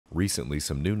Recently,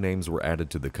 some new names were added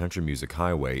to the Country Music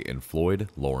Highway in Floyd,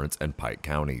 Lawrence, and Pike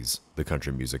counties. The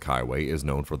Country Music Highway is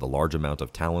known for the large amount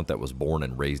of talent that was born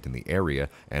and raised in the area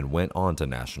and went on to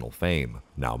national fame.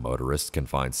 Now motorists can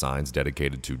find signs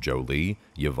dedicated to Joe Lee,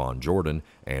 Yvonne Jordan,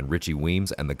 and Ritchie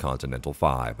Weems and the Continental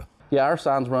Five. Yeah, our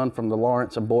signs run from the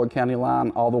Lawrence and Boyd County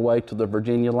line all the way to the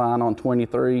Virginia line on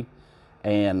 23,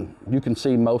 and you can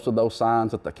see most of those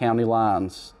signs at the county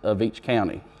lines of each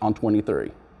county on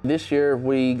 23. This year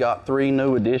we got 3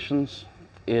 new additions.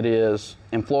 It is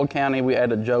in Floyd County we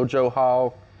added JoJo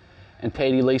Hall and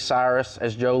Teddy Lee Cyrus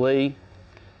as Joe Lee.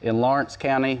 In Lawrence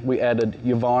County we added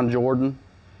Yvonne Jordan,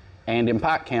 and in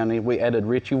Pike County we added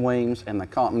Ritchie Weems and the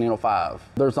Continental Five.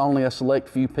 There's only a select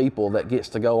few people that gets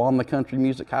to go on the Country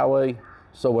Music Highway,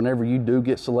 so whenever you do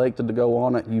get selected to go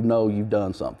on it, you know you've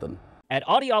done something. At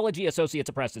Audiology Associates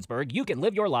of Prestonsburg, you can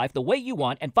live your life the way you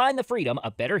want and find the freedom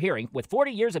of better hearing. With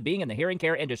 40 years of being in the hearing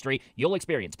care industry, you'll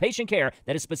experience patient care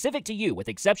that is specific to you with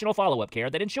exceptional follow-up care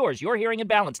that ensures your hearing and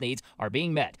balance needs are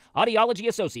being met. Audiology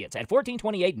Associates at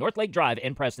 1428 North Lake Drive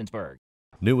in Prestonsburg.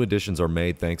 New additions are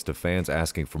made thanks to fans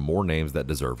asking for more names that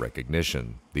deserve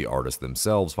recognition. The artists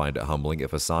themselves find it humbling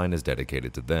if a sign is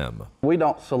dedicated to them. We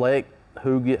don't select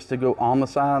who gets to go on the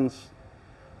signs.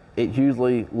 It's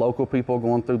usually local people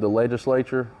going through the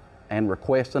legislature and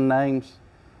requesting names,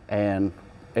 and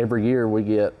every year we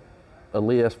get a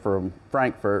list from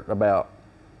Frankfurt about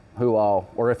who all,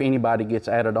 or if anybody gets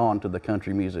added on to the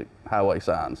Country Music Highway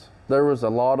signs. There was a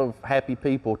lot of happy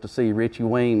people to see Ritchie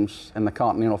Weems and the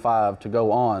Continental Five to go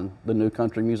on the new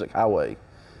Country Music Highway.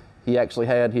 He actually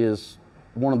had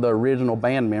one of the original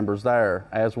band members there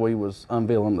as we was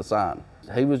unveiling the sign.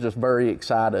 He was just very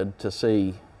excited to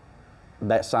see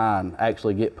that sign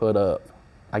actually get put up.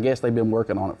 I guess they've been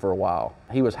working on it for a while.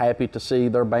 He was happy to see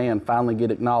their band finally get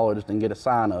acknowledged and get a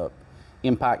sign up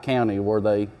in Pike County where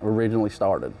they originally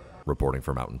started. Reporting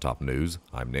for Mountaintop News,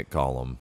 I'm Nick Collum.